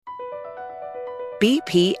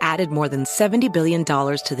BP added more than $70 billion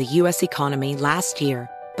to the U.S. economy last year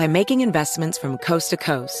by making investments from coast to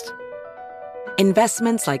coast.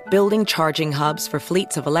 Investments like building charging hubs for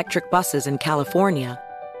fleets of electric buses in California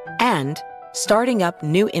and starting up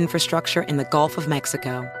new infrastructure in the Gulf of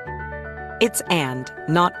Mexico. It's and,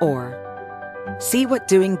 not or. See what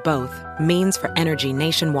doing both means for energy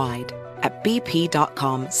nationwide at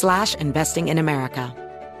bp.com/investing in America.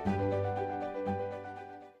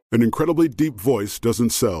 An incredibly deep voice doesn't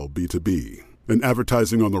sell B2B. And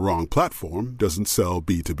advertising on the wrong platform doesn't sell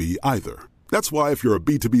B2B either. That's why if you're a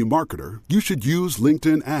B2B marketer, you should use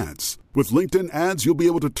LinkedIn Ads. With LinkedIn Ads, you'll be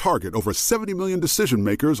able to target over 70 million decision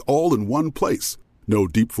makers all in one place. No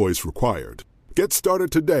deep voice required. Get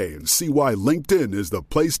started today and see why LinkedIn is the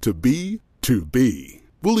place to be to be.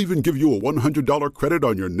 We'll even give you a $100 credit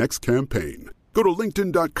on your next campaign. Go to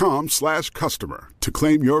linkedin.com/customer to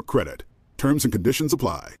claim your credit. Terms and conditions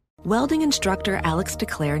apply. Welding instructor Alex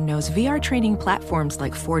DeClaire knows VR training platforms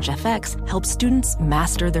like Forge FX help students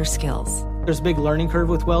master their skills. There's a big learning curve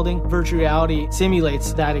with welding. Virtual reality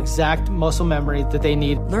simulates that exact muscle memory that they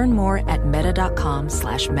need. Learn more at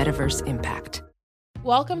meta.com/metaverse impact.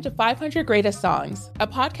 Welcome to 500 Greatest Songs, a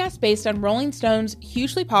podcast based on Rolling Stone's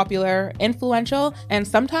hugely popular, influential, and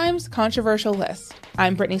sometimes controversial list.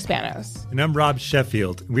 I'm Brittany Spanos. And I'm Rob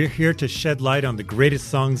Sheffield. We're here to shed light on the greatest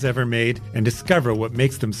songs ever made and discover what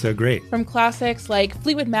makes them so great. From classics like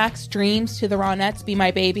Fleetwood Mac's Dreams to the Ronettes' Be My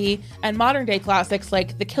Baby, and modern-day classics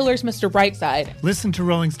like The Killers' Mr. Brightside. Listen to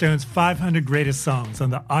Rolling Stone's 500 Greatest Songs on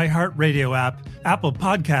the iHeartRadio app, Apple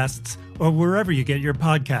Podcasts, or wherever you get your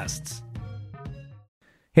podcasts.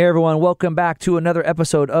 Hey everyone, welcome back to another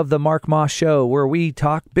episode of the Mark Moss Show, where we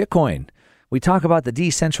talk Bitcoin. We talk about the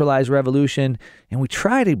decentralized revolution, and we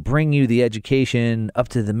try to bring you the education,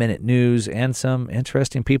 up-to-the-minute news, and some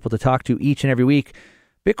interesting people to talk to each and every week.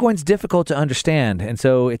 Bitcoin's difficult to understand, and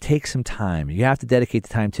so it takes some time. You have to dedicate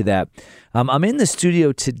the time to that. I'm in the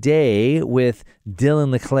studio today with Dylan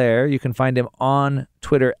LeClaire. You can find him on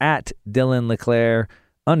Twitter at Dylan LeClaire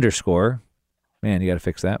 _. Man, you got to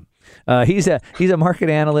fix that. He's a market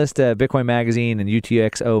analyst at Bitcoin Magazine and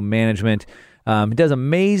UTXO Management. He does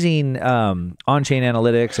amazing on-chain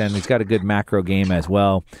analytics, and he's got a good macro game as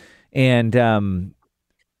well. And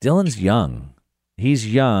Dylan's young. He's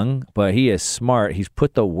young, but he is smart. He's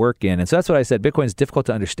put the work in. And so that's what I said. Bitcoin's difficult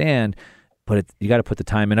to understand, but you got to put the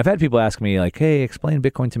time in. I've had people ask me, like, hey, explain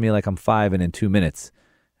Bitcoin to me like I'm 5 and in 2 minutes.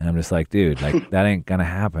 And I'm just like, dude, like that ain't gonna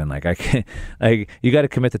happen. Like I can't. Like you got to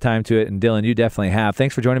commit the time to it. And Dylan, you definitely have.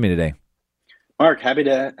 Thanks for joining me today. Mark, happy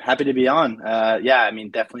to be on. Yeah, I mean,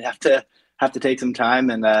 definitely have to take some time,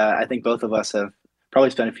 and I think both of us have probably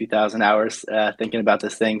spent a few thousand hours thinking about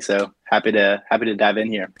this thing. So happy to dive in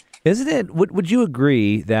here. Isn't it? Would you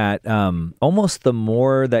agree that almost the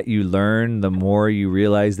more that you learn, the more you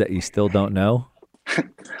realize that you still don't know?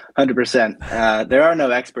 100%. There are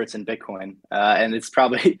no experts in Bitcoin, and it's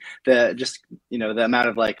probably the amount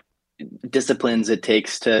of like disciplines it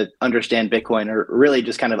takes to understand Bitcoin, or really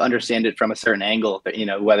just kind of understand it from a certain angle. You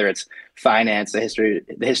know, whether it's finance, the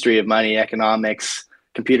history of money, economics,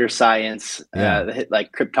 computer science,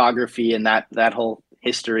 like cryptography, and that whole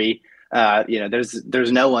history.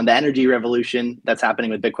 There's no one. The energy revolution that's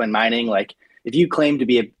happening with Bitcoin mining, like. If you claim to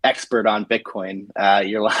be an expert on Bitcoin,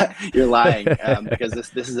 you're lying because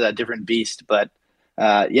this is a different beast. But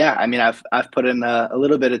I mean, I've put in a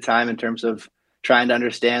little bit of time in terms of trying to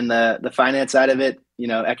understand the finance side of it,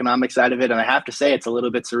 economic side of it, and I have to say it's a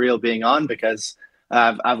little bit surreal being on because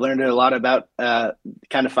I've learned a lot about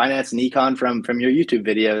kind of finance and econ from your YouTube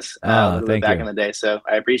videos a little bit back in the day. So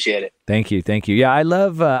I appreciate it. Thank you. Yeah, I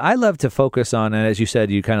love to focus on, and as you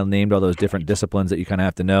said, you kind of named all those different disciplines that you kind of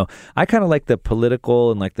have to know. I kind of like the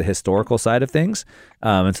political and like the historical side of things,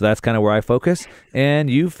 and so that's kind of where I focus. And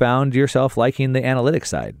you found yourself liking the analytics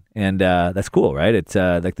side, and that's cool, right? It's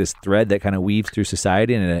like this thread that kind of weaves through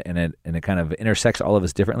society, and it kind of intersects all of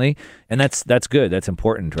us differently, and that's good. That's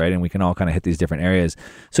important, right? And we can all kind of hit these different areas.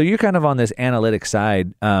 So you're kind of on this analytics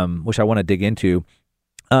side, which I want to dig into.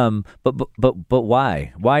 But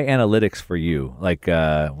why? Why analytics for you? Like,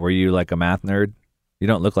 were you like a math nerd? You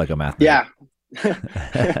don't look like a math nerd.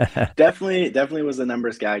 Yeah, definitely was a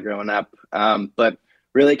numbers guy growing up. But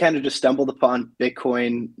really kind of just stumbled upon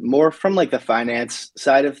Bitcoin more from like the finance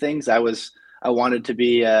side of things. I wanted to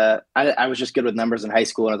be, I was just good with numbers in high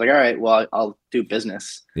school, and I was like, all right, well, I'll do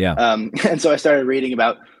business. Yeah. And so I started reading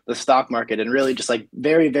about the stock market and really just like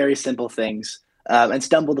very, very simple things. And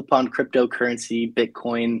stumbled upon cryptocurrency,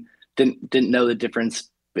 Bitcoin, didn't know the difference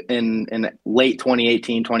in late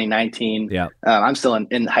 2018, 2019. Yeah. I'm still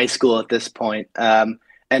in high school at this point.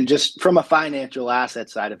 And just from a financial asset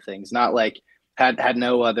side of things, not like had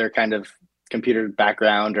no other kind of computer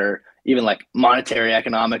background or even like monetary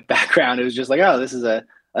economic background. It was just like, oh, this is a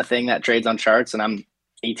thing that trades on charts, and I'm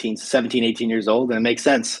 17, 18 years old, and it makes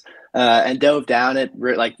sense. And dove down it,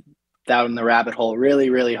 like down the rabbit hole really,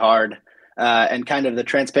 really hard. And kind of the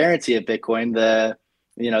transparency of Bitcoin, the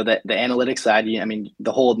analytics side, I mean,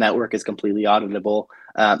 the whole network is completely auditable.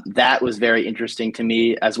 That was very interesting to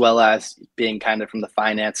me, as well as being kind of from the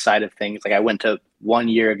finance side of things. Like I went to 1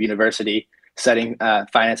 year of university studying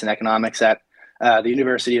finance and economics at the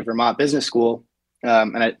University of Vermont Business School.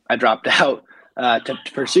 And I dropped out to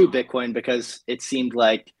pursue Bitcoin because it seemed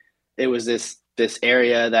like it was this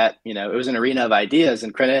area that, it was an arena of ideas,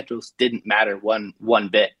 and credentials didn't matter one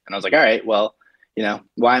bit. And I was like, all right, well,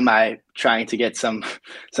 why am I trying to get some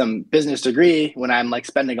business degree when I'm like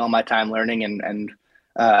spending all my time learning and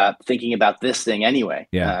thinking about this thing anyway?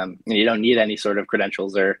 Yeah. And you don't need any sort of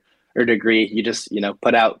credentials or degree. You just,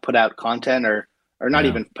 put out content or not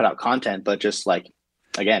even put out content, but just like,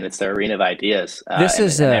 again, it's the arena of ideas. And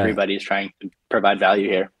everybody's trying to provide value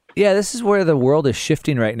here. Yeah, this is where the world is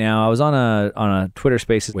shifting right now. I was on a Twitter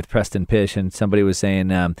Spaces with Preston Pish, and somebody was saying,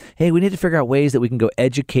 hey, we need to figure out ways that we can go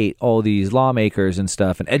educate all these lawmakers and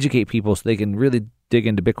stuff and educate people so they can really dig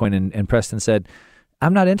into Bitcoin. And Preston said,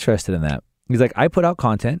 I'm not interested in that. He's like, I put out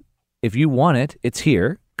content. If you want it, it's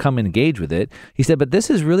here. Come engage with it. He said, but this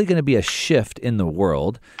is really going to be a shift in the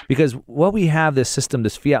world, because what we have, this system,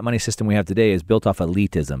 this fiat money system we have today, is built off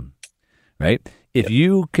elitism, right? If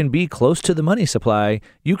you can be close to the money supply,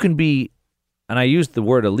 you can be, and I used the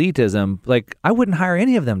word elitism, like I wouldn't hire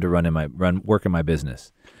any of them to work in my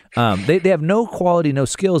business. They have no quality, no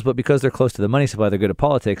skills, but because they're close to the money supply, they're good at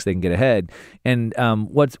politics, they can get ahead. And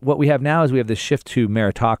what we have now is we have this shift to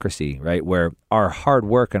meritocracy, right, where our hard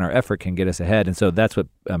work and our effort can get us ahead. And so that's what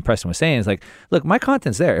Preston was saying, is like, look, my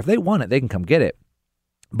content's there. If they want it, they can come get it.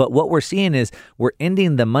 But what we're seeing is we're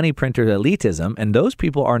ending the money printer elitism, and those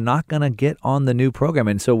people are not going to get on the new program.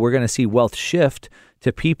 And so we're going to see wealth shift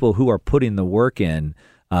to people who are putting the work in.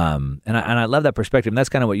 And I love that perspective. And that's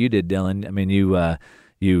kind of what you did, Dylan. I mean,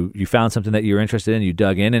 you found something that you were interested in, you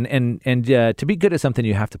dug in, and to be good at something,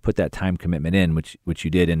 you have to put that time commitment in, which you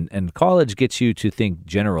did. And college gets you to think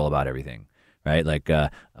general about everything, right? Like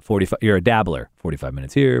 45, you're a dabbler, 45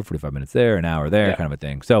 minutes here, 45 minutes there, an hour there, kind of a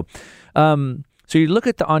thing. So, so you look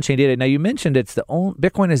at the on-chain data. Now you mentioned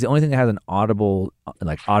Bitcoin is the only thing that has an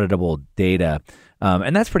auditable data.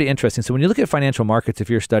 And that's pretty interesting. So when you look at financial markets, if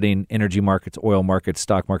you're studying energy markets, oil markets,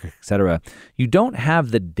 stock markets, et cetera, you don't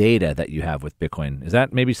have the data that you have with Bitcoin. Is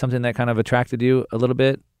that maybe something that kind of attracted you a little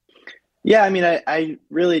bit? Yeah, I mean, I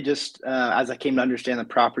really just, as I came to understand the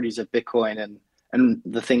properties of Bitcoin and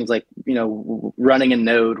the things like, running a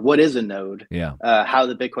node, what is a node? Yeah. How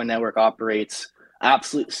the Bitcoin network operates,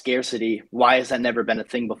 absolute scarcity. Why has that never been a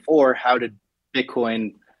thing before? How did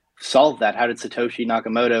Bitcoin solve that? How did Satoshi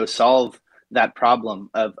Nakamoto solve that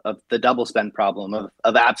problem of the double spend problem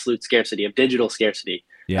of absolute scarcity, of digital scarcity?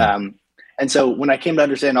 Yeah. And so when I came to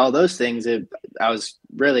understand all those things, I was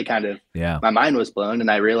really kind of, my mind was blown,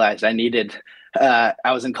 and I realized I needed, I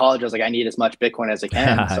was in college. I was like, I need as much Bitcoin as I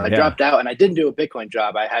can. So I dropped out, and I didn't do a Bitcoin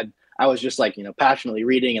job. I was just like, passionately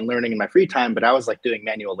reading and learning in my free time, but I was like doing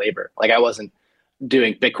manual labor. Like I wasn't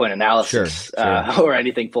doing Bitcoin analysis or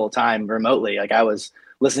anything full time remotely. Like I was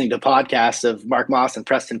listening to podcasts of Mark Moss and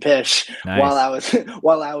Preston Pish while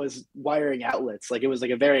I was wiring outlets. Like it was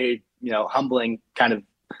like a very, humbling kind of,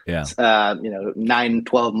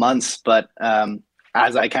 9-12 months. But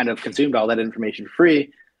as I kind of consumed all that information for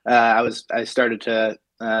free, I started to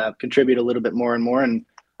contribute a little bit more and more, and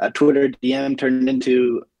Twitter DM turned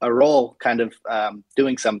into a role, kind of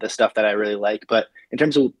doing some of the stuff that I really like. But in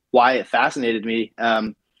terms of why it fascinated me,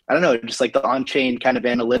 I don't know, just like the on-chain kind of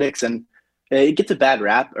analytics, and it gets a bad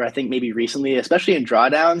rap, or I think maybe recently, especially in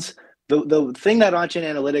drawdowns, the thing that on-chain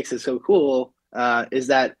analytics is so cool is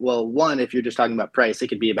that, well, one, if you're just talking about price, it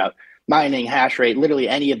could be about mining, hash rate, literally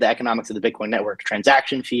any of the economics of the Bitcoin network,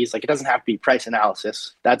 transaction fees. Like it doesn't have to be price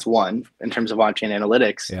analysis. That's one in terms of on-chain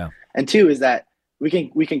analytics. Yeah. And two is that we can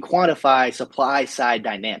quantify supply side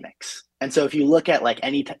dynamics. And so if you look at like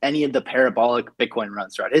any of the parabolic Bitcoin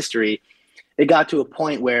runs throughout history, it got to a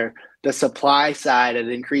point where the supply side had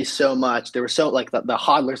increased so much. There were so like the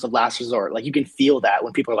hodlers of last resort. Like you can feel that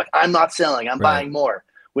when people are like, I'm not selling, I'm buying more.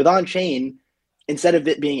 With on-chain, instead of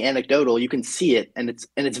it being anecdotal, you can see it, and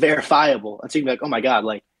it's verifiable. And so you can be like, oh my God,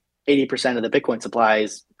 like 80% of the Bitcoin supply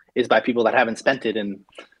is by people that haven't spent it in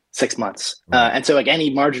 6 months. And so like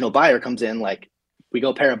any marginal buyer comes in, like we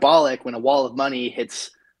go parabolic when a wall of money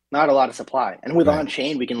hits not a lot of supply. And with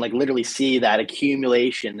on-chain, we can like literally see that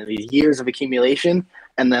accumulation and these years of accumulation,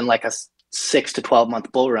 and then like a 6 to 12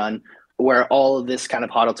 month bull run where all of this kind of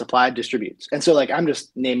HODL supply distributes. And so like, I'm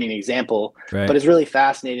just naming an example, Right. but it's really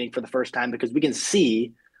fascinating for the first time because we can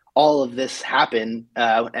see all of this happen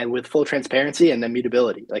and with full transparency and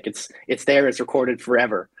immutability. Like it's there, it's recorded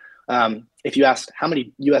forever. If you asked how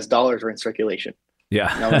many US dollars are in circulation,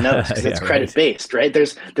 Yeah. no one knows because it's credit based, right?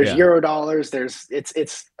 There's euro dollars,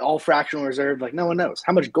 it's all fractional reserve. Like no one knows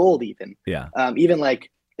how much gold even. Yeah. Even like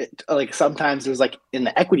sometimes there's like in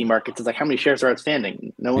the equity markets, it's like how many shares are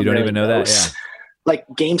outstanding. No one You don't really even know knows. that. Yeah. Like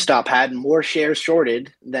GameStop had more shares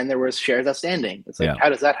shorted than there was shares outstanding. It's like, how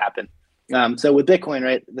does that happen? So with Bitcoin,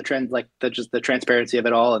 right, the trend, like just the transparency of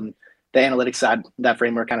it all and the analytics side, that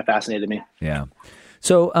framework kind of fascinated me. Yeah.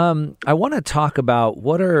 So I want to talk about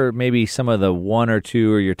what are maybe some of the one or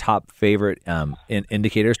two or your top favorite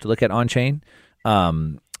indicators to look at on-chain. I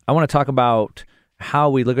want to talk about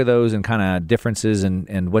how we look at those and kind of differences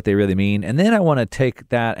and what they really mean. And then I want to take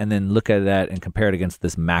that and then look at that and compare it against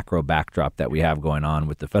this macro backdrop that we have going on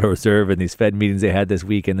with the Federal Reserve and these Fed meetings they had this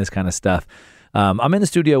week and this kind of stuff. I'm in the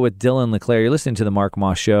studio with Dylan LeClaire. You're listening to the Mark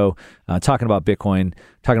Moss Show, talking about Bitcoin,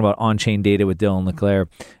 talking about on-chain data with Dylan LeClaire.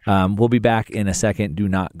 We'll be back in a second. Do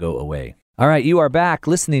not go away. All right, you are back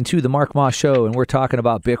listening to the Mark Moss Show, and we're talking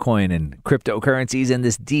about Bitcoin and cryptocurrencies and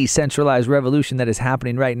this decentralized revolution that is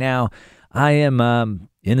happening right now. I am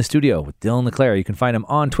in the studio with Dylan LeClaire. You can find him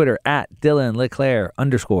on Twitter at Dylan LeClaire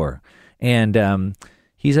 _. And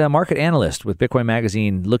he's a market analyst with Bitcoin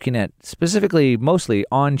Magazine, looking at specifically mostly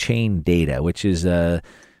on-chain data, which is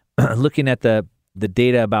looking at the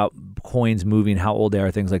data about coins moving, how old they are,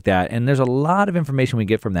 things like that. And there's a lot of information we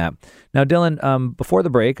get from that. Now, Dylan, before the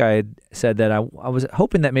break, I had said that I was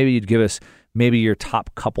hoping that maybe you'd give us maybe your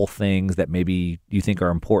top couple things that maybe you think are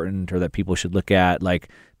important or that people should look at, like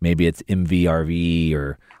maybe it's MVRV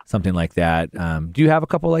or something like that. Do you have a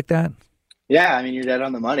couple like that? Yeah, I mean, you're dead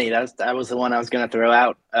on the money. That was the one I was going to throw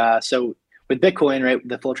out. So with Bitcoin, right,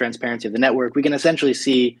 the full transparency of the network, we can essentially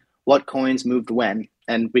see what coins moved when,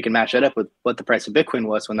 and we can match that up with what the price of Bitcoin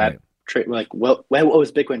was when that what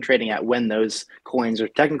was Bitcoin trading at when those coins are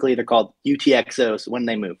technically, they're called UTXOs, when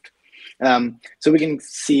they moved. So we can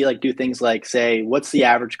see, like, do things like say, what's the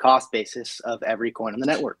average cost basis of every coin on the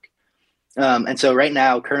network? And so right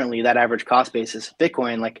now, currently, that average cost basis of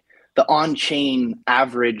Bitcoin, like the on-chain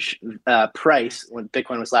average price when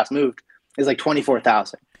Bitcoin was last moved is like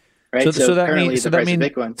 24,000. Right. So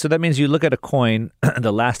that means you look at a coin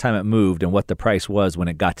the last time it moved and what the price was when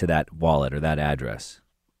it got to that wallet or that address.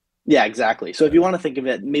 Yeah, exactly. So if you want to think of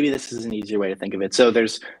it, maybe this is an easier way to think of it. So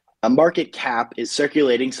there's a market cap is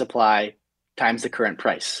circulating supply times the current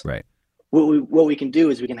price. Right. What we can do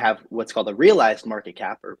is we can have what's called a realized market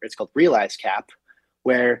cap, or it's called realized cap,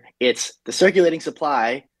 where it's the circulating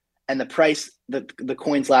supply and the price that the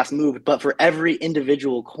coins last moved, but for every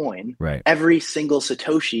individual coin, right, every single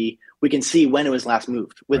Satoshi, we can see when it was last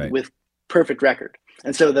moved with perfect record.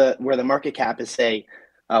 And so where the market cap is, say,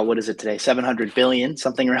 what is it today? 700 billion,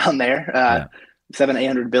 something around there,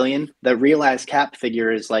 800 billion. The realized cap figure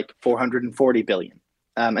is like 440 billion.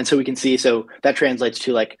 And so we can see, so that translates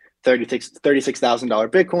to like $36,000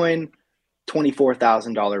 Bitcoin,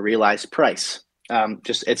 $24,000 realized price.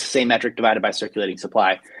 It's the same metric divided by circulating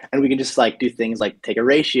supply. And we can just like do things like take a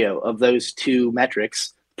ratio of those two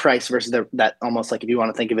metrics, price versus that, almost like if you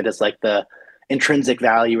want to think of it as like the intrinsic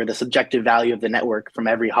value or the subjective value of the network from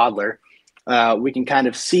every hodler. We can kind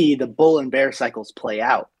of see the bull and bear cycles play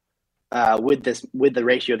out with the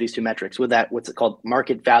ratio of these two metrics, with that, what's it called,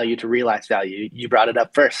 market value to realized value. You brought it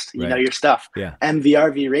up first. You know your stuff. Yeah.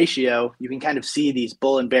 MVRV ratio, you can kind of see these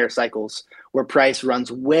bull and bear cycles where price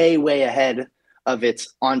runs way, way ahead of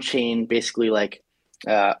its on-chain, basically like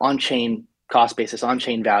on-chain cost basis,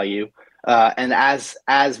 on-chain value. And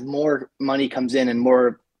as more money comes in and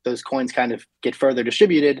more those coins kind of get further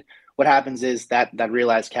distributed, what happens is that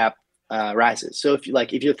realized cap rises. So if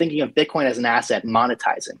you're thinking of Bitcoin as an asset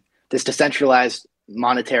monetizing, this decentralized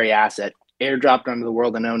monetary asset airdropped onto the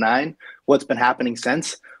world in 2009, what's been happening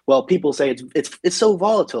since? Well, people say it's so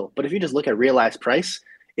volatile, but if you just look at realized price,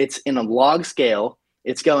 it's in a log scale.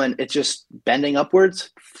 It's just bending upwards,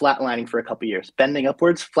 flatlining for a couple of years, bending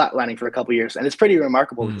upwards, flatlining for a couple of years. And it's pretty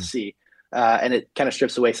remarkable to see. And it kind of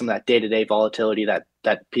strips away some of that day-to-day volatility that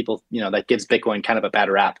people, that gives Bitcoin kind of a bad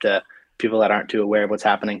rap to people that aren't too aware of what's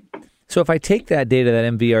happening. So if I take that data,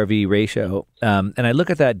 that MVRV ratio, and I look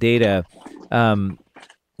at that data,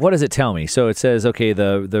 what does it tell me? So it says, okay,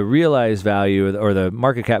 the realized value or the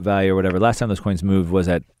market cap value or whatever, last time those coins moved was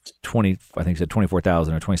at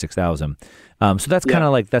 24,000 or 26,000. So that's kind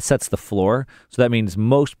of like, that sets the floor. So that means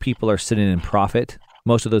most people are sitting in profit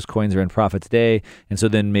most of those coins are in profit today. And so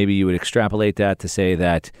then maybe you would extrapolate that to say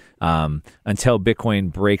that until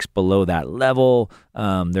Bitcoin breaks below that level,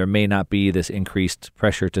 there may not be this increased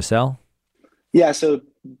pressure to sell. Yeah, so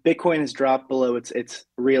Bitcoin has dropped below its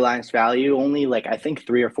realized value only like I think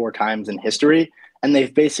 3 or 4 times in history, and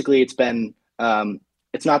they've basically it's been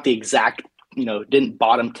it's not the exact didn't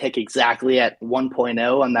bottom tick exactly at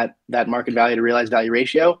 1.0 on that market value to realized value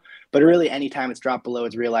ratio, but really anytime it's dropped below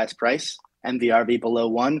its realized price, MVRV below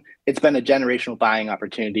 1, it's been a generational buying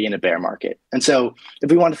opportunity in a bear market. And so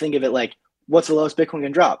if we want to think of it like what's the lowest Bitcoin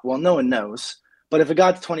can drop, well, no one knows, but if it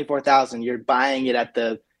got to 24,000, you're buying it at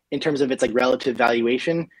in terms of its like relative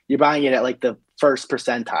valuation, you're buying it at like the first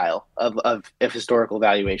percentile of historical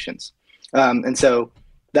valuations. And so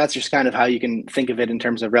that's just kind of how you can think of it in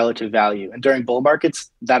terms of relative value. And during bull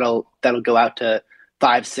markets, that'll go out to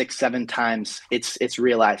 5, 6, 7 times its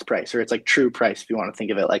realized price, or it's like true price if you want to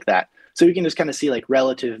think of it like that. So you can just kind of see like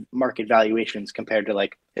relative market valuations compared to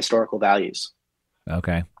like historical values.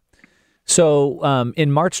 Okay. So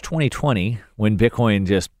in March 2020, when Bitcoin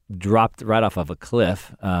just dropped right off of a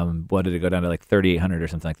cliff, what did it go down to, like 3,800 or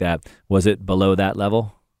something like that? Was it below that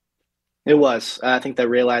level? It was. I think the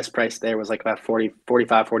realized price there was like about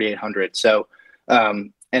 4,800. So,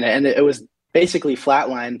 and it was basically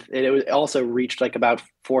flatlined. It also reached like about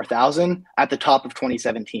 4,000 at the top of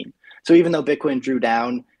 2017. So even though Bitcoin drew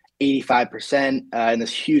down 85% in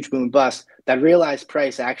this huge boom and bust, that realized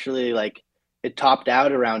price actually like it topped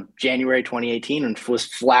out around January 2018 and was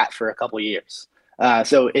flat for a couple of years.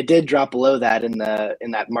 So it did drop below that in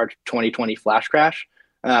that March 2020 flash crash,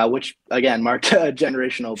 which again marked a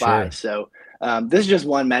generational buy. So this is just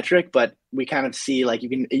one metric, but we kind of see like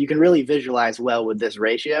you can really visualize well with this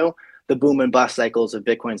ratio the boom and bust cycles of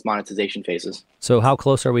Bitcoin's monetization phases. So how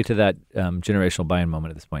close are we to that generational buying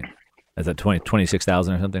moment at this point? Is that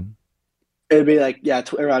 26,000 or something? It'd be like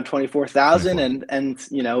around 24,000,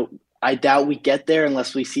 and I doubt we get there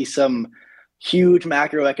unless we see some huge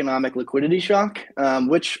macroeconomic liquidity shock,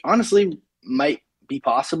 which honestly might be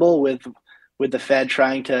possible with the Fed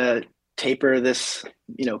trying to taper this,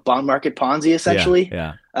 bond market Ponzi essentially.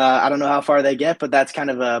 Yeah. I don't know how far they get, but that's kind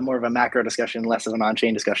of more of a macro discussion, less of an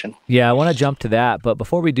on-chain discussion. Yeah, I want to jump to that, but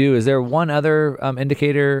before we do, is there one other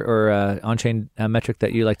indicator or on-chain metric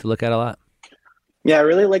that you like to look at a lot? Yeah, I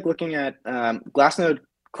really like looking at Glassnode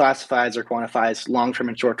classifies or quantifies long-term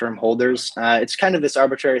and short-term holders. It's kind of this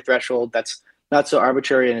arbitrary threshold that's not so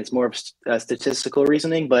arbitrary, and it's more of statistical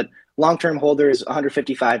reasoning, but long-term holders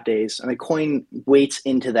 155 days, and a coin weights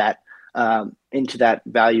into that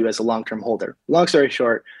value as a long-term holder. Long story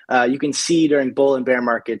short, you can see during bull and bear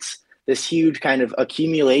markets this huge kind of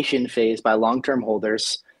accumulation phase by long-term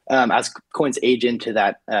holders as coins age into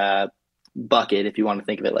that bucket, if you want to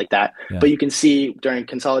think of it like that. Yeah. But you can see during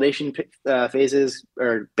consolidation phases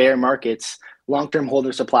or bear markets, long-term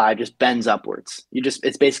holder supply just bends upwards.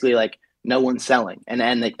 It's basically like no one's selling,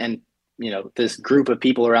 and this group of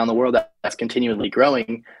people around the world that's continually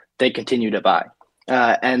growing, they continue to buy.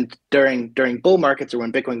 And during bull markets or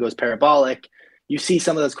when Bitcoin goes parabolic, you see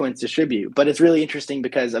some of those coins distribute. But it's really interesting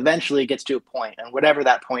because eventually it gets to a point, and whatever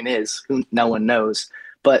that point is, no one knows.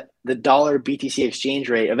 But the dollar BTC exchange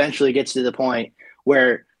rate eventually gets to the point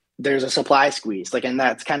where there's a supply squeeze. And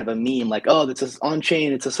that's kind of a meme, like, oh, that's on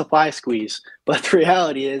chain, it's a supply squeeze. But the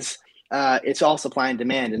reality is, it's all supply and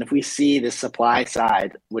demand. And if we see the supply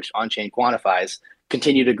side, which on-chain quantifies,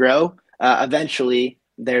 continue to grow, eventually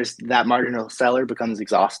there's that marginal seller becomes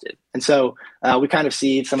exhausted. And so we kind of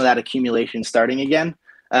see some of that accumulation starting again.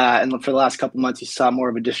 And for the last couple months, you saw more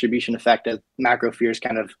of a distribution effect as macro fears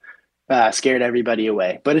kind of scared everybody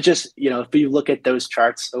away. But it just, if you look at those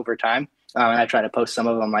charts over time, and I try to post some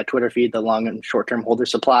of them on my Twitter feed, the long and short-term holder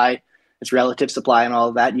supply, its relative supply and all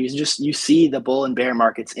of that, you see the bull and bear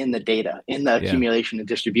markets in the data, in the accumulation and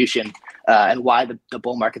distribution, and why the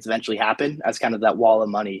bull markets eventually happen as kind of that wall of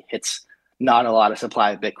money hits not a lot of supply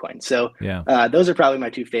of Bitcoin. So those are probably my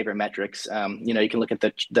two favorite metrics. You can look at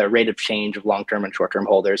the rate of change of long-term and short-term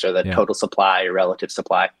holders, or the total supply or relative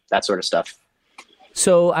supply, that sort of stuff.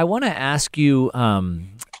 So I want to ask you,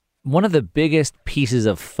 one of the biggest pieces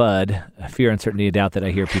of FUD, fear, uncertainty, doubt, that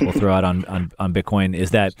I hear people throw out on Bitcoin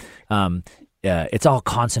is that it's all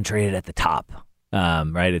concentrated at the top,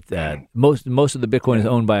 right? Most of the Bitcoin is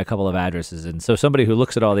owned by a couple of addresses, and so somebody who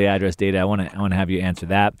looks at all the address data, I want to have you answer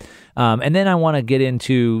that, and then I want to get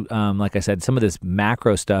into, like I said, some of this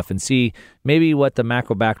macro stuff and see maybe what the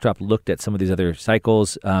macro backdrop looked at some of these other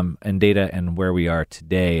cycles and data and where we are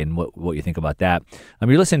today and what you think about that.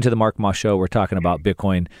 You're listening to the Mark Moss Show. We're talking about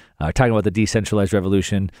Bitcoin. talking about the decentralized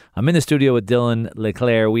revolution. I'm in the studio with Dylan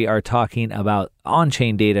LeClaire. We are talking about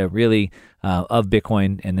on-chain data, really, of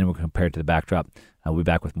Bitcoin, and then we'll compare it to the backdrop. We'll be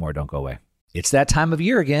back with more. Don't go away. It's that time of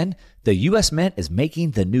year again. The U.S. Mint is making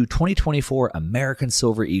the new 2024 American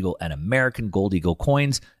Silver Eagle and American Gold Eagle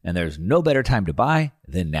coins, and there's no better time to buy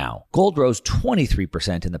than now. Gold rose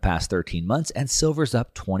 23% in the past 13 months, and silver's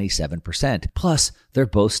up 27%. Plus, they're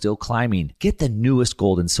both still climbing. Get the newest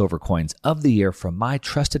gold and silver coins of the year from my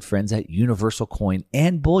trusted friends at Universal Coin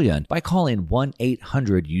and Bullion by calling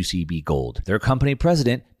 1-800-UCB-GOLD. Their company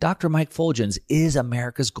president, Dr. Mike Fulgens, is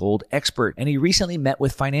America's gold expert, and he recently met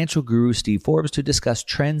with financial guru Steve Forbes to discuss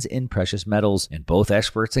trends in precious metals, and both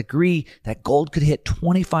experts agree that gold could hit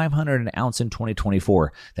 $2,500 an ounce in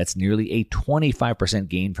 2024. That's nearly a 25%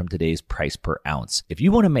 gain from today's price per ounce. If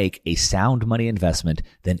you want to make a sound money investment,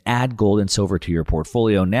 then add gold and silver to your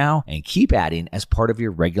portfolio now and keep adding as part of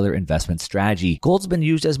your regular investment strategy. Gold's been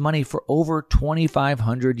used as money for over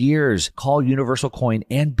 2,500 years. Call Universal Coin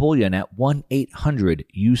and Bullion at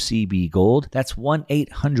 1-800-UCB-GOLD. That's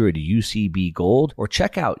 1-800-UCB-GOLD, or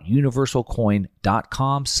check out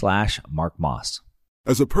universalcoin.com/Mark Moss.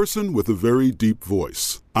 As a person with a very deep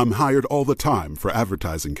voice, I'm hired all the time for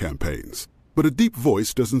advertising campaigns. But a deep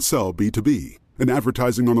voice doesn't sell B2B, and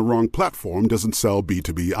advertising on the wrong platform doesn't sell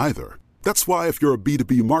B2B either. That's why if you're a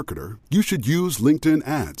B2B marketer, you should use LinkedIn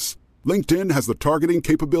ads. LinkedIn has the targeting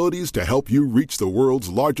capabilities to help you reach the world's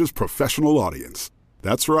largest professional audience.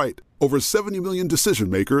 That's right, over 70 million decision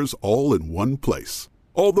makers all in one place.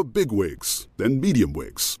 All the big wigs, then medium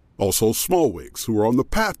wigs, also small wigs who are on the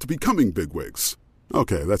path to becoming big wigs.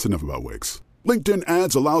 Okay, that's enough about wigs. LinkedIn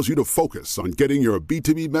ads allows you to focus on getting your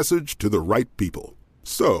B2B message to the right people.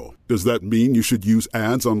 So, does that mean you should use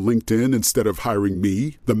ads on LinkedIn instead of hiring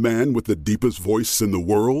me, the man with the deepest voice in the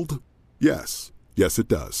world? Yes. Yes, it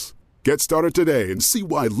does. Get started today and see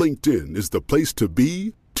why LinkedIn is the place to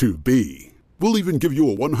be to be. We'll even give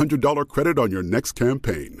you a $100 credit on your next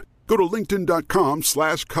campaign. Go to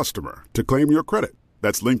linkedin.com/customer to claim your credit.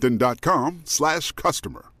 That's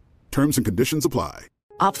linkedin.com/customer. Terms and conditions apply.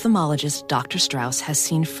 Ophthalmologist Dr. Strauss has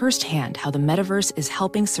seen firsthand how the metaverse is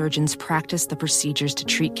helping surgeons practice the procedures to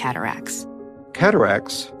treat cataracts.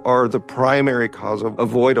 Cataracts are the primary cause of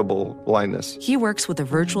avoidable blindness. He works with a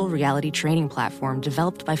virtual reality training platform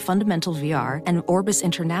developed by Fundamental VR and Orbis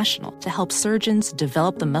International to help surgeons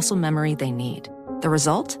develop the muscle memory they need. The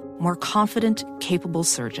result? More confident, capable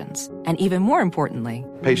surgeons. And even more importantly,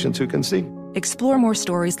 patients who can see. Explore more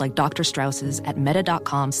stories like Dr. Strauss's at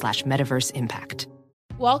meta.com/metaverse impact.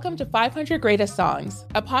 Welcome to 500 Greatest Songs,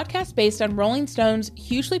 a podcast based on Rolling Stone's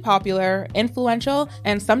hugely popular, influential,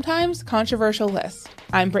 and sometimes controversial list.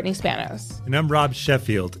 I'm Brittany Spanos. And I'm Rob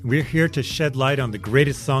Sheffield. We're here to shed light on the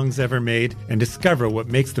greatest songs ever made and discover what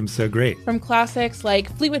makes them so great. From classics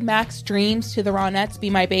like Fleetwood Mac's Dreams to the Ronettes'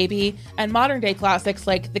 Be My Baby, and modern-day classics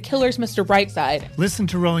like The Killer's Mr. Brightside. Listen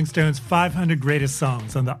to Rolling Stone's 500 Greatest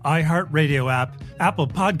Songs on the iHeartRadio app, Apple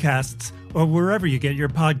Podcasts, or wherever you get your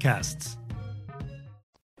podcasts.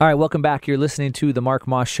 All right, welcome back. You're listening to The Mark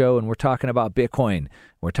Moss Show, and we're talking about Bitcoin.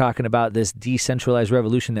 We're talking about this decentralized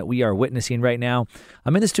revolution that we are witnessing right now.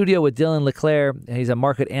 I'm in the studio with Dylan LeClaire. He's a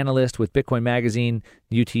market analyst with Bitcoin Magazine,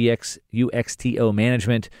 UXTO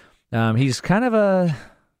Management. He's kind of a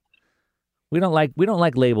we don't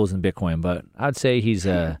like labels in Bitcoin, but I'd say he's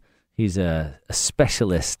a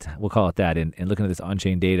specialist. We'll call it that in looking at this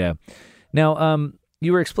on-chain data. Now,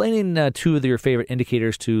 you were explaining two of your favorite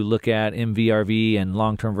indicators to look at, MVRV and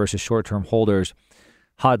long-term versus short-term hodlers.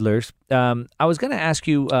 I was going to ask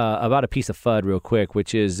you about a piece of FUD real quick,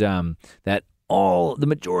 which is that the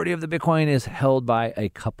majority of the Bitcoin is held by a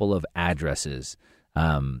couple of addresses.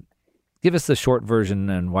 Give us the short version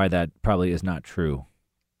and why that probably is not true.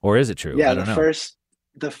 Or is it true? Yeah, I don't know.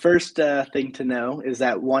 The first thing to know is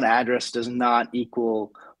that one address does not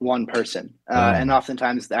equal one person. And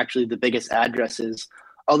oftentimes actually the biggest addresses,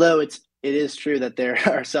 although it is true that there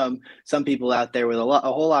are some people out there with a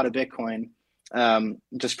whole lot of Bitcoin,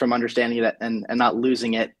 just from understanding that and not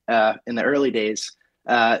losing it in the early days.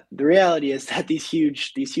 The reality is that these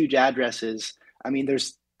huge addresses, I mean,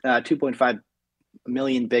 there's 2.5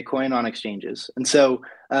 million Bitcoin on exchanges. And so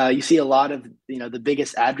you see a lot of, the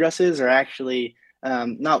biggest addresses are actually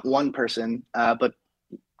not one person, but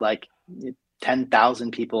like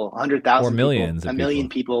 10,000 people, 100,000 or millions people, of a million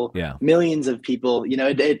people, yeah. Millions of people.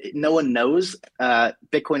 No one knows.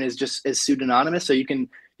 Bitcoin is pseudonymous, so you can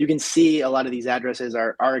see a lot of these addresses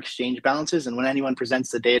are exchange balances. And when anyone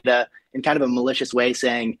presents the data in kind of a malicious way,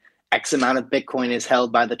 saying X amount of Bitcoin is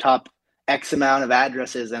held by the top X amount of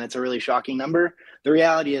addresses, and it's a really shocking number, the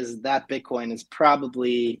reality is that Bitcoin is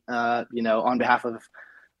probably, on behalf of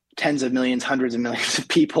tens of millions, hundreds of millions of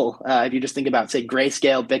people. If you just think about, say,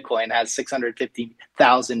 Grayscale Bitcoin has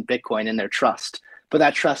 650,000 Bitcoin in their trust, but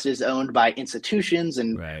that trust is owned by institutions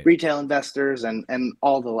and retail investors and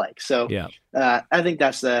all the like. So I think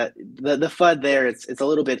that's the FUD there. It's a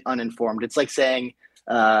little bit uninformed. It's like saying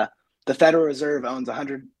the Federal Reserve owns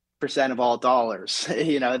 100% of all dollars.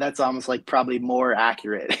 That's almost like probably more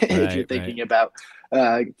accurate if you're thinking about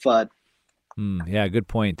FUD. Yeah, good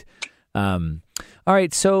point. All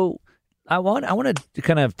right, so I want to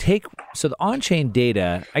kind of take the on-chain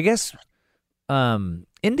data. I guess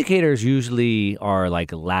indicators usually are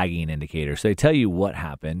like lagging indicators. So they tell you what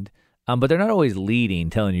happened, but they're not always leading,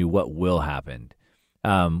 telling you what will happen.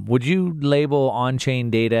 Would you label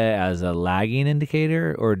on-chain data as a lagging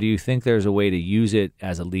indicator, or do you think there's a way to use it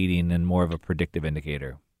as a leading and more of a predictive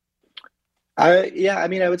indicator? I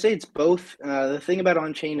would say it's both. The thing about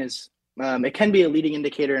on-chain is it can be a leading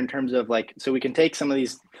indicator in terms of so we can take some of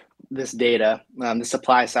this data, the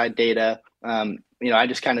supply side data. I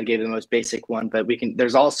just kind of gave the most basic one, but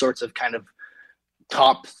there's all sorts of kind of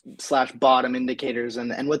top/bottom indicators.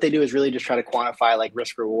 And what they do is really just try to quantify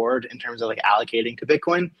risk reward in terms of allocating to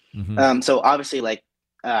Bitcoin. Mm-hmm. So obviously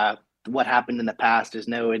what happened in the past is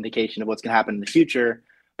no indication of what's going to happen in the future,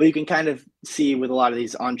 but you can kind of see with a lot of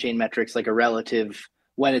these on-chain metrics, a relative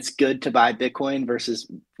when it's good to buy Bitcoin versus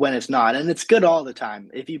when it's not. And it's good all the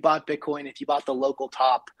time. If you bought Bitcoin, if you bought the local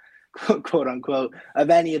top, quote unquote, of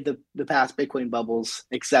any of the past Bitcoin bubbles,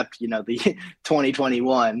 except, the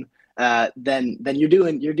 2021, then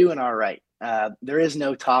you're doing all right. There is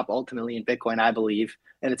no top ultimately in Bitcoin, I believe,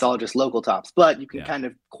 and it's all just local tops, but you can kind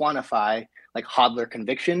of quantify hodler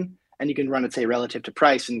conviction, and you can run it, say, relative to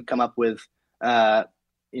price and come up with,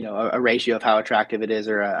 a ratio of how attractive it is,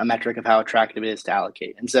 or a metric of how attractive it is to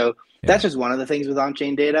allocate. And so that's just one of the things with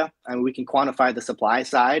on-chain data. I mean, we can quantify the supply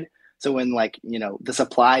side. So when the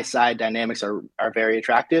supply side dynamics are very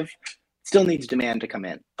attractive, still needs demand to come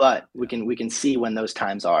in, but we can see when those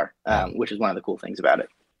times are, which is one of the cool things about it.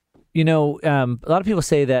 A lot of people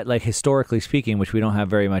say that, historically speaking, which we don't have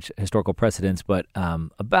very much historical precedence, but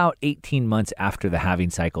about 18 months after the halving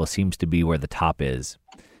cycle seems to be where the top is.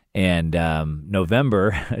 And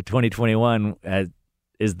November 2021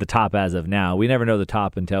 is the top as of now. We never know the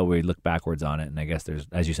top until we look backwards on it. And I guess there's,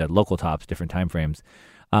 as you said, local tops, different time frames.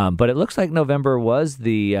 But it looks like November was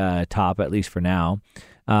the top, at least for now.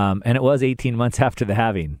 And it was 18 months after the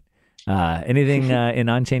halving. Anything in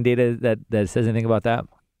on-chain data that says anything about that?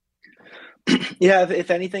 Yeah,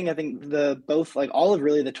 if anything, I think all of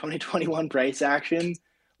really the 2021 price action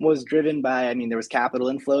was driven by, there was capital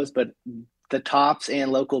inflows, but the tops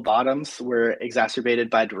and local bottoms were exacerbated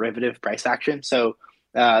by derivative price action. So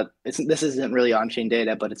this isn't really on-chain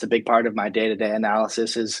data, but it's a big part of my day-to-day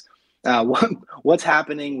analysis is what's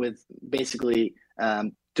happening with basically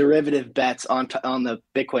derivative bets on the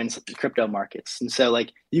Bitcoin's crypto markets. And so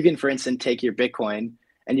you can, for instance, take your Bitcoin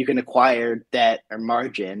and you can acquire debt or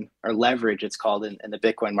margin or leverage, it's called in the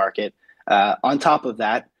Bitcoin market, on top of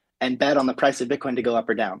that, and bet on the price of Bitcoin to go up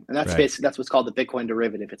or down. And that's basically, that's what's called the Bitcoin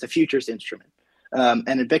derivative. It's a futures instrument. And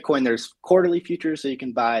in Bitcoin, there's quarterly futures. So you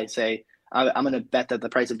can buy, say, I'm going to bet that the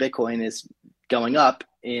price of Bitcoin is going up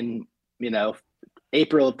in,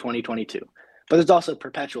 April of 2022. But there's also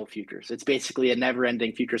perpetual futures. It's basically a never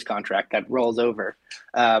ending futures contract that rolls over.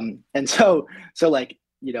 And so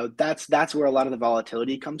that's where a lot of the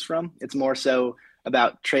volatility comes from. It's more so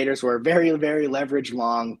about traders who are very, very leveraged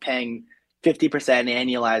long, paying 50%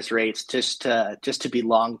 annualized rates just to be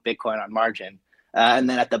long Bitcoin on margin. And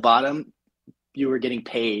then at the bottom, you were getting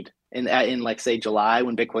paid in say July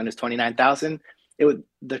when Bitcoin was 29,000.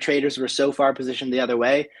 The traders were so far positioned the other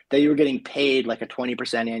way that you were getting paid a 20%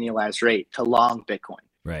 annualized rate to long Bitcoin.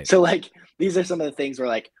 Right. So these are some of the things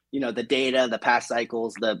where the data, the past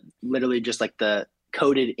cycles, literally just the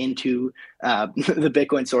coded into the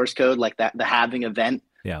Bitcoin source code, the halving event,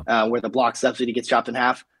 where the block subsidy gets chopped in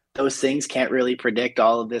half. Those things can't really predict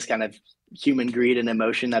all of this kind of human greed and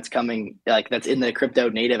emotion that's coming, that's in the crypto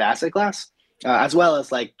native asset class, as well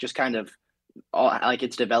as just kind of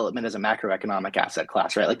its development as a macroeconomic asset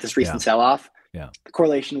class, right? This recent sell-off, the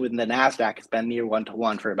correlation with the NASDAQ has been near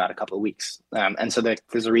 1-to-1 for about a couple of weeks. And so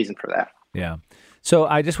there's a reason for that. Yeah. So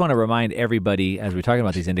I just want to remind everybody, as we're talking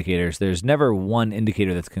about these indicators, there's never one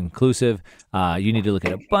indicator that's conclusive. You need to look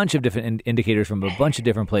at a bunch of different indicators from a bunch of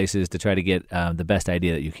different places to try to get the best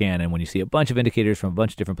idea that you can. And when you see a bunch of indicators from a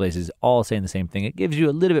bunch of different places all saying the same thing, it gives you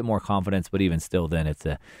a little bit more confidence, but even still then it's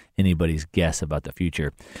anybody's guess about the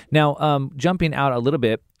future. Now, jumping out a little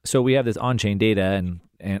bit, so we have this on-chain data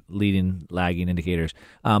and leading, lagging indicators.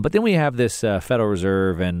 But then we have this Federal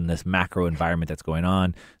Reserve and this macro environment that's going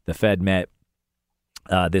on. The Fed met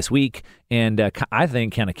this week, and I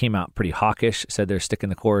think kind of came out pretty hawkish, said they're sticking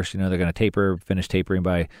the course. They're going to finish tapering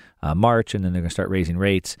by March, and then they're going to start raising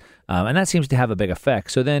rates. And that seems to have a big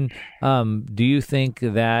effect. So then do you think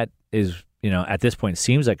that is, at this point,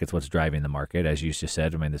 seems like it's what's driving the market, as you just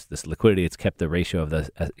said? I mean, this liquidity, it's kept the ratio of the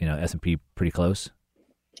S&P pretty close?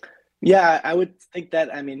 Yeah, I would think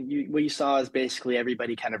that. I mean, what you saw is basically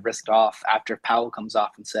everybody kind of risked off after Powell comes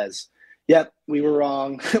off and says, yep, we were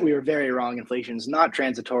wrong. We were very wrong. Inflation is not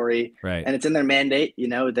transitory. Right. And it's in their mandate.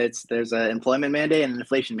 There's an employment mandate and an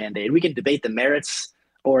inflation mandate. We can debate the merits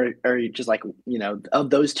or just of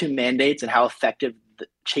those two mandates and how effective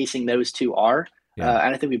chasing those two are. Yeah.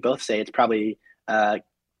 And I think we both say it's probably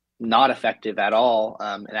not effective at all.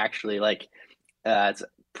 And actually, it's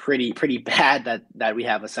pretty bad that we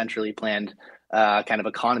have a centrally planned kind of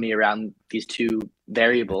economy around these two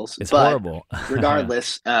variables. It's horrible.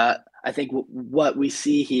 Regardless, I think what we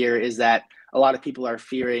see here is that a lot of people are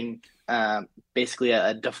fearing basically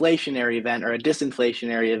a deflationary event or a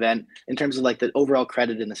disinflationary event in terms of the overall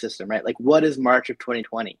credit in the system, right? What is March of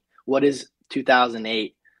 2020? What is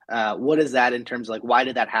 2008? What is that in terms of why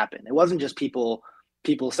did that happen? It wasn't just people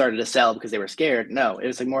started to sell because they were scared. No, it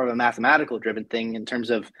was more of a mathematical driven thing in terms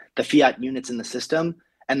of the fiat units in the system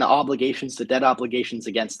and the debt obligations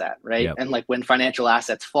against that, right? Yep. And when financial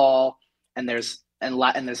assets fall and there's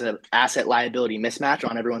an asset liability mismatch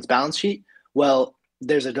on everyone's balance sheet, well,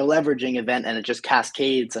 there's a deleveraging event and it just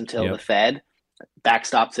cascades until the Fed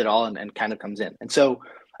backstops it all and kind of comes in. And so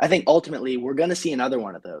I think ultimately we're going to see another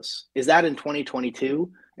one of those. Is that in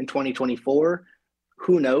 2022, in 2024?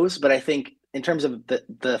 Who knows? But I think in terms of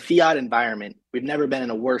the fiat environment, we've never been in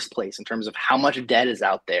a worse place in terms of how much debt is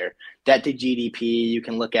out there. Debt to GDP, you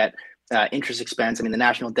can look at interest expense. I mean, the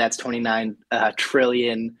national debt's 29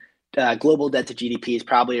 trillion. Global debt to GDP is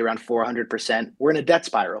probably around 400%. We're in a debt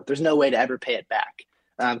spiral. There's no way to ever pay it back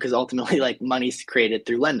because ultimately, money's created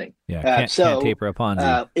through lending. Yeah, can't taper a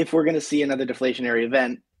Ponzi. If we're going to see another deflationary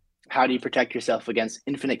event, how do you protect yourself against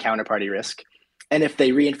infinite counterparty risk? And if they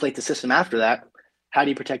reinflate the system after that, how do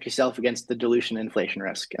you protect yourself against the dilution inflation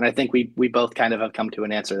risk? And I think we both kind of have come to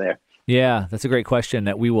an answer there. Yeah, that's a great question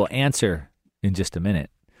that we will answer in just a minute.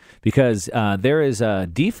 Because there is a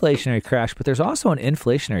deflationary crash, but there's also an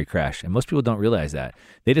inflationary crash. And most people don't realize that.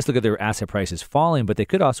 They just look at their asset prices falling, but they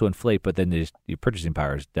could also inflate, but then your purchasing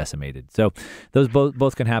power is decimated. So those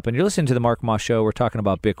both can happen. You're listening to the Mark Moss Show. We're talking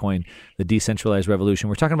about Bitcoin, the decentralized revolution.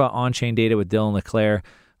 We're talking about on-chain data with Dylan LeClaire.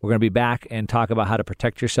 We're going to be back and talk about how to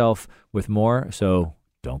protect yourself with more. So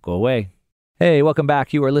don't go away. Hey, welcome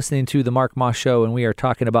back. You are listening to the Mark Moss Show, and we are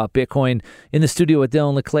talking about Bitcoin in the studio with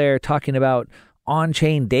Dylan LeClaire, talking about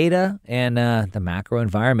on-chain data and the macro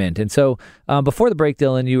environment. And so before the break,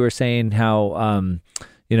 Dylan, you were saying how,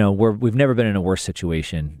 we've never been in a worse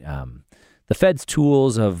situation. The Fed's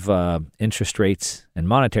tools of interest rates and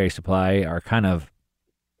monetary supply are kind of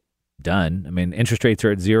done. I mean, interest rates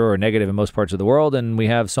are at zero or negative in most parts of the world, and we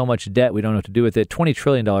have so much debt, we don't know what to do with it. $20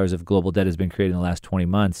 trillion of global debt has been created in the last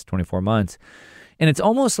 24 months. And it's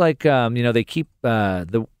almost like, they keep,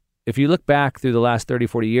 if you look back through the last 30,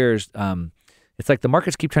 40 years, it's like the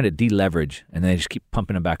markets keep trying to deleverage, and they just keep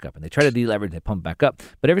pumping them back up. And they try to deleverage, they pump back up.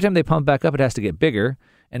 But every time they pump back up, it has to get bigger.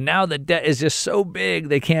 And now the debt is just so big,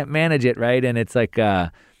 they can't manage it, right? And it's like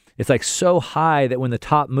so high that when the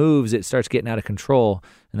top moves, it starts getting out of control.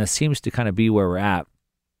 And that seems to kind of be where we're at.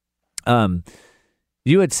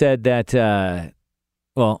 You had said that,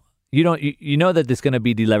 you know that there's going to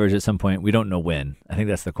be deleveraged at some point. We don't know when. I think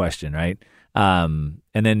that's the question, right? And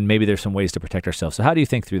then maybe there's some ways to protect ourselves. So how do you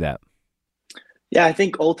think through that? Yeah, I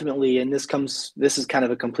think ultimately, and this is kind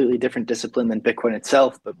of a completely different discipline than Bitcoin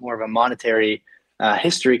itself, but more of a monetary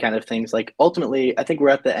history kind of things. Ultimately, I think we're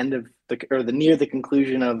at the end of near the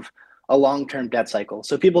conclusion of a long-term debt cycle.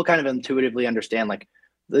 So people kind of intuitively understand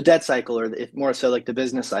the debt cycle, or if more so the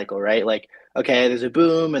business cycle, right? Okay, there's a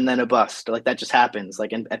boom and then a bust. That just happens.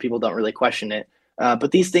 And people don't really question it.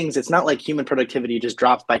 But these things, it's not like human productivity just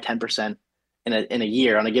drops by 10% in a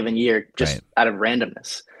year, on a given year, just out of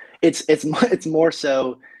randomness. It's more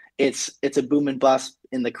so it's a boom and bust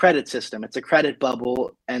in the credit system. It's a credit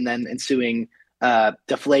bubble and then ensuing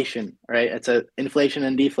deflation, right? It's a inflation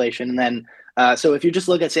and deflation. And then so if you just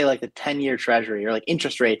look at, say, the 10-year treasury or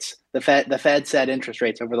interest rates, the Fed set interest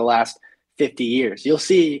rates over the last 50 years, you'll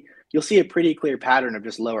see a pretty clear pattern of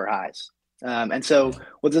just lower highs. And so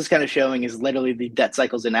what this is kind of showing is literally the debt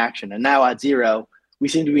cycle's in action. And now at zero, we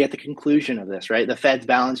seem to be at the conclusion of this, right? The Fed's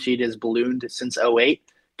balance sheet is ballooned since 2008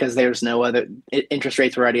 because there's no other interest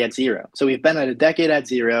rates were already at zero. So we've been at a decade at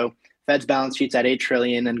zero. Fed's balance sheet's at $8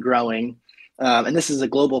 trillion and growing. And this is a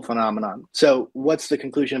global phenomenon. So what's the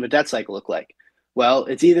conclusion of a debt cycle look like? Well,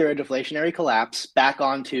 it's either a deflationary collapse back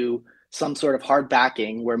onto some sort of hard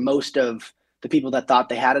backing where most of the people that thought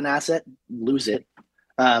they had an asset lose it.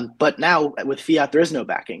 But now with fiat, there is no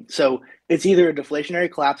backing. So it's either a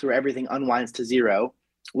deflationary collapse where everything unwinds to zero,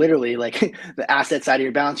 literally like the asset side of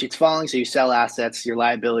your balance sheet's falling. So you sell assets, your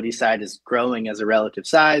liability side is growing as a relative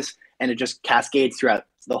size, and it just cascades throughout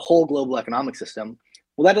the whole global economic system.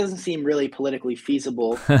 Well, that doesn't seem really politically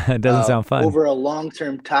feasible. It doesn't sound fun. Over a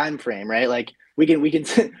long-term time frame, right? Like we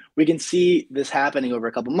can see this happening over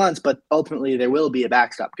a couple months, but ultimately there will be a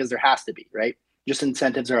backstop because there has to be, right? Just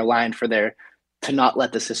incentives are aligned for there to not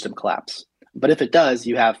let the system collapse. But if it does,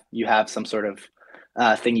 you have some sort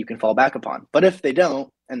of thing you can fall back upon. But if they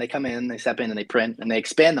don't, and they come in, they step in and they print and they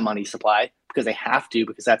expand the money supply because they have to,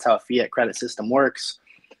 because that's how a fiat credit system works.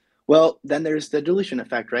 Well, then there's the dilution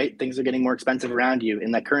effect, right? Things are getting more expensive around you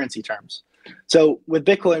in that currency terms. So with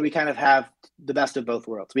Bitcoin, we kind of have the best of both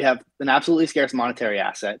worlds. We have an absolutely scarce monetary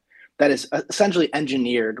asset that is essentially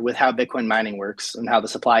engineered with how Bitcoin mining works and how the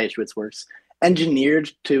supply issuance works, engineered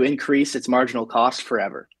to increase its marginal cost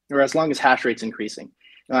forever, or as long as hash rate's increasing.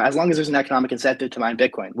 As long as there's an economic incentive to mine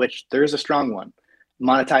Bitcoin, which there is a strong one,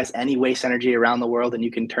 monetize any waste energy around the world and you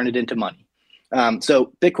can turn it into money.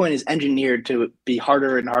 So Bitcoin is engineered to be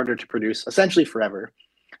harder and harder to produce, essentially forever.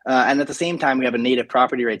 And at the same time, we have a native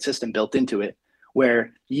property right system built into it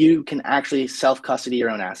where you can actually self-custody your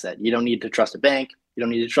own asset. You don't need to trust a bank. You don't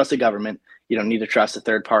need to trust a government. You don't need to trust a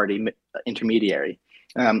third-party intermediary.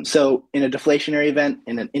 So in a deflationary event,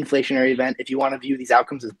 in an inflationary event, if you want to view these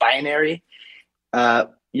outcomes as binary,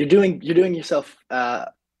 you're doing yourself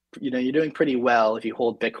you're doing pretty well if you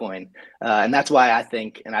hold Bitcoin. And that's why I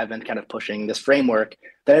think, and I've been kind of pushing this framework,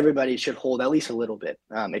 that everybody should hold at least a little bit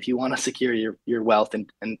if you want to secure your wealth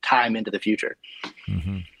and time into the future.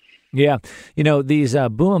 Mm-hmm. Yeah. These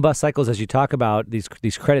boom and bust cycles, as you talk about,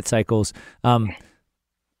 these credit cycles,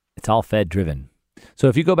 it's all Fed driven. So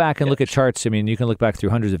if you go back and look at charts, I mean, you can look back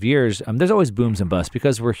through hundreds of years. There's always booms and busts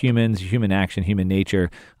because we're humans, human action, human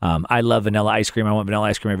nature. I love vanilla ice cream. I want vanilla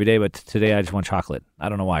ice cream every day, but today I just want chocolate. I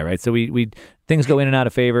don't know why, right? So we things go in and out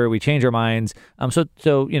of favor. We change our minds. So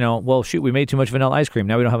well, shoot, we made too much vanilla ice cream.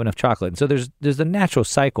 Now we don't have enough chocolate. And so there's a natural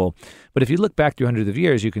cycle. But if you look back through hundreds of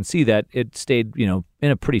years, you can see that it stayed,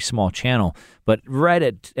 in a pretty small channel. But right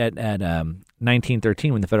at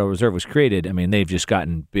 1913, when the Federal Reserve was created, I mean, they've just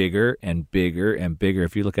gotten bigger and bigger and bigger.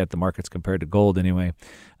 If you look at the markets compared to gold, anyway.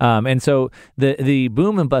 And so the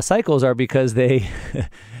boom and bust cycles are because they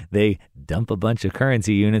dump a bunch of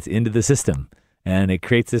currency units into the system. And it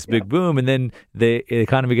creates this big boom, and then the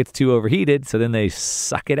economy gets too overheated, so then they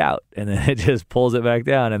suck it out, and then it just pulls it back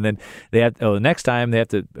down. And then next time they have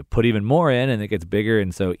to put even more in, and it gets bigger,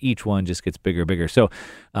 and so each one just gets bigger and bigger. So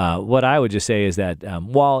what I would just say is that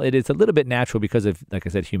while it is a little bit natural because of, like I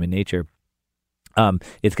said, human nature,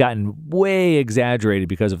 it's gotten way exaggerated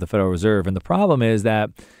because of the Federal Reserve. And the problem is that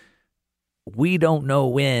we don't know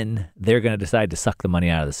when they're going to decide to suck the money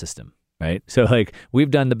out of the system. Right. So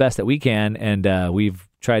we've done the best that we can, and we've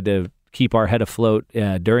tried to keep our head afloat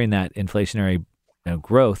during that inflationary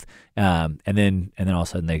growth. And then all of a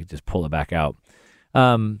sudden they just pull it back out.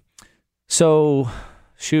 So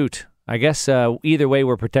shoot, I guess either way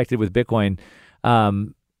we're protected with Bitcoin.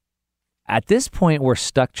 At this point, we're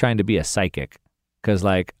stuck trying to be a psychic because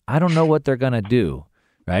I don't know what they're going to do.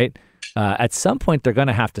 Right. At some point, they're going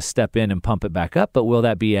to have to step in and pump it back up. But will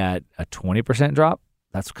that be at a 20% drop?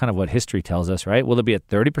 That's kind of what history tells us, right? Will it be a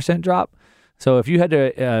 30% drop? So if you had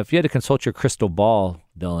to consult your crystal ball,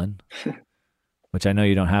 Dylan, which I know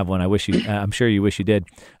you don't have one, I'm sure you wish you did.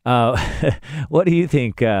 What do you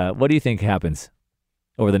think? What do you think happens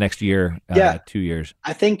over the next year, 2 years?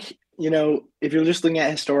 I think if you're just looking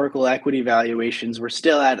at historical equity valuations, we're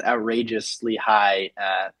still at outrageously high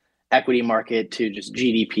equity market to just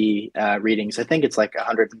GDP readings. I think it's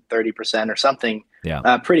 130% or something.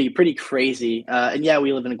 Yeah. Pretty crazy. And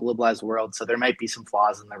we live in a globalized world, so there might be some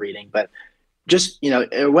flaws in the reading, but just,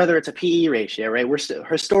 whether it's a PE ratio, right? We're still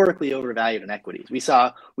historically overvalued in equities. We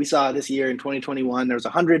saw this year in 2021, there was a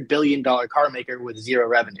 $100 billion car maker with zero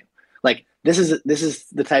revenue. This is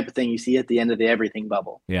the type of thing you see at the end of the everything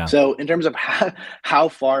bubble. Yeah. So in terms of how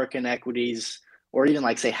far can equities, or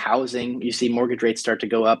even say housing, you see mortgage rates start to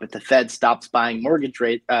go up if the Fed stops buying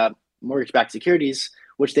mortgage-backed securities,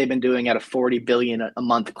 which they've been doing at a $40 billion a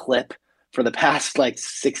month clip for the past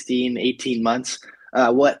 16, 18 months.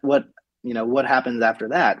 What happens after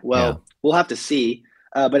that? Well, We'll have to see.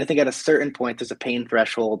 But I think at a certain point, there's a pain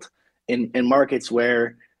threshold in markets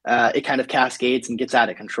where it kind of cascades and gets out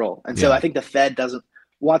of control. And so I think the Fed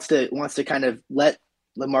wants to kind of let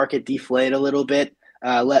the market deflate a little bit.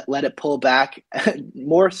 let it pull back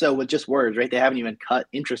more so with just words, right? They haven't even cut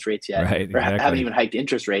interest rates yet, right? Exactly. Haven't even hiked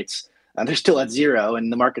interest rates. They're still at 0,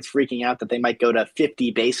 and the market's freaking out that they might go to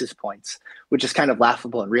 50 basis points, which is kind of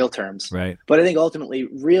laughable in real terms. Right. But I think ultimately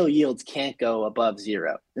real yields can't go above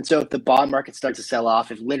 0. And so if the bond market starts to sell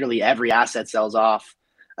off, if literally every asset sells off,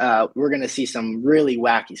 we're going to see some really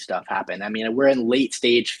wacky stuff happen. I mean, we're in late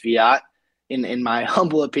stage fiat, in my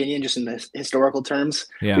humble opinion, just in the historical terms.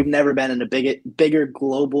 Yeah. We've never been in a bigger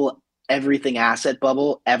global everything asset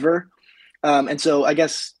bubble ever. And so I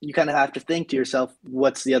guess you kind of have to think to yourself,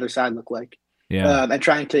 what's the other side look like? Yeah. And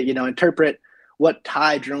trying to, interpret what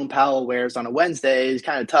tie Jerome Powell wears on a Wednesday is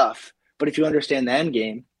kind of tough. But if you understand the end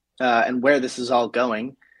game and where this is all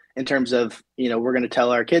going in terms of, we're going to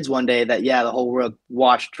tell our kids one day that, the whole world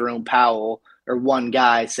watched Jerome Powell or one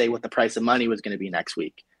guy say what the price of money was going to be next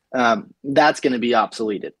week. That's going to be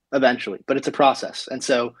obsoleted eventually, but it's a process. And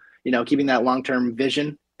so, keeping that long-term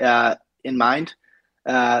vision in mind,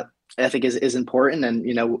 I think is important.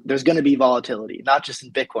 And, there's going to be volatility, not just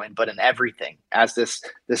in Bitcoin, but in everything as this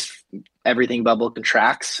everything bubble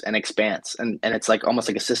contracts and expands. And it's like almost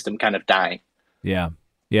like a system kind of dying. Yeah.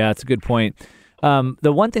 Yeah. That's a good point. The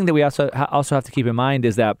one thing that we also have to keep in mind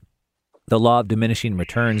is that the law of diminishing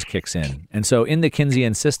returns kicks in. And so in the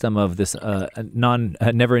Keynesian system of this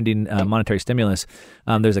never-ending monetary stimulus,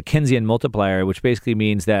 there's a Keynesian multiplier, which basically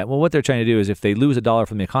means that, what they're trying to do is if they lose $1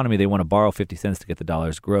 from the economy, they want to borrow 50 cents to get the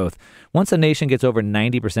dollar's growth. Once a nation gets over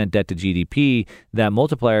 90% debt to GDP, that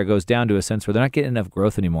multiplier goes down to a sense where they're not getting enough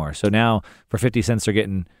growth anymore. So now for 50 cents, they're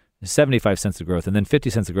getting 75 cents of growth, and then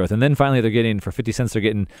 50 cents of growth. And then finally for 50 cents, they're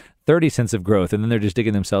getting 30 cents of growth. And then they're just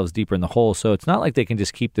digging themselves deeper in the hole. So it's not like they can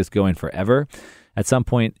just keep this going forever. At some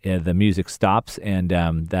point, the music stops and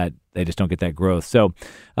that they just don't get that growth. So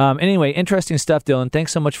anyway, interesting stuff, Dylan.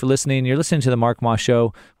 Thanks so much for listening. You're listening to The Mark Moss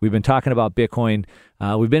Show. We've been talking about Bitcoin.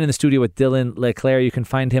 We've been in the studio with Dylan LeClaire. You can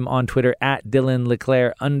find him on Twitter at Dylan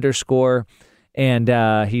LeClaire _.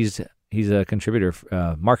 And he's a contributor,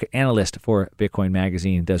 market analyst for Bitcoin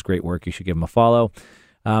Magazine. Does great work. You should give him a follow.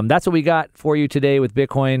 That's what we got for you today with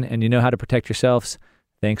Bitcoin, and you know how to protect yourselves.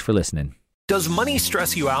 Thanks for listening. Does money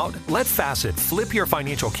stress you out? Let Facet flip your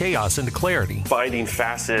financial chaos into clarity. Finding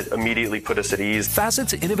Facet immediately put us at ease.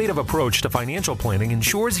 Facet's innovative approach to financial planning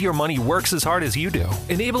ensures your money works as hard as you do,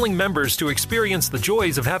 enabling members to experience the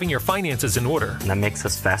joys of having your finances in order. And that makes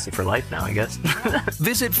us Facet for life now, I guess.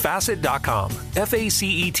 Visit Facet.com,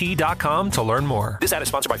 FACET.com to learn more. This ad is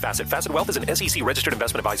sponsored by Facet. Facet Wealth is an SEC registered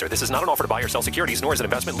investment advisor. This is not an offer to buy or sell securities, nor is it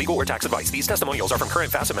investment, legal, or tax advice. These testimonials are from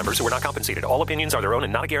current Facet members who are not compensated. All opinions are their own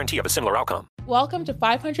and not a guarantee of a similar outcome. Welcome to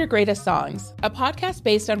 500 Greatest Songs, a podcast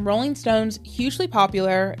based on Rolling Stone's hugely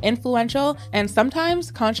popular, influential, and sometimes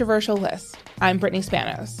controversial list. I'm Brittany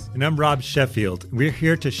Spanos. And I'm Rob Sheffield. We're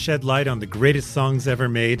here to shed light on the greatest songs ever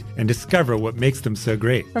made and discover what makes them so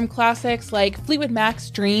great. From classics like Fleetwood Mac's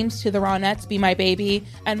Dreams to the Ronettes' Be My Baby,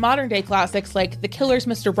 and modern-day classics like The Killer's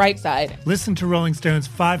Mr. Brightside. Listen to Rolling Stone's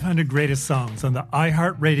 500 Greatest Songs on the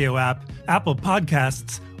iHeartRadio app, Apple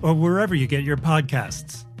Podcasts, or wherever you get your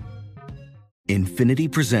podcasts. Infiniti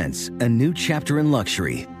presents a new chapter in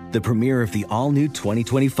luxury, the premiere of the all-new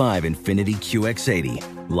 2025 Infiniti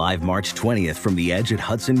QX80, live March 20th from the Edge at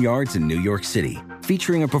Hudson Yards in New York City,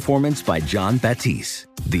 featuring a performance by John Batiste.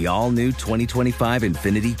 The all-new 2025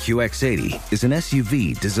 Infiniti QX80 is an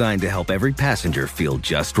SUV designed to help every passenger feel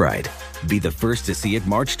just right. Be the first to see it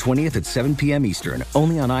March 20th at 7 p.m. Eastern,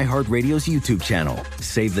 only on iHeartRadio's YouTube channel.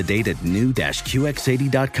 Save the date at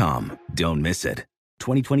new-QX80.com. Don't miss it.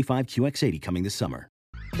 2025 QX80 coming this summer.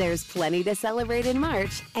 There's plenty to celebrate in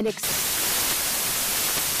March and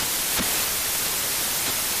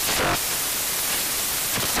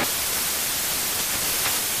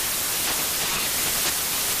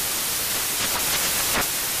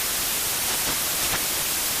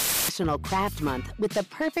National Craft Month with the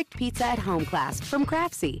perfect pizza at home class from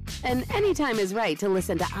Craftsy. And anytime is right to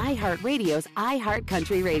listen to iHeartRadio's iHeart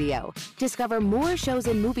Country Radio. Discover more shows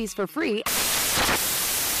and movies for free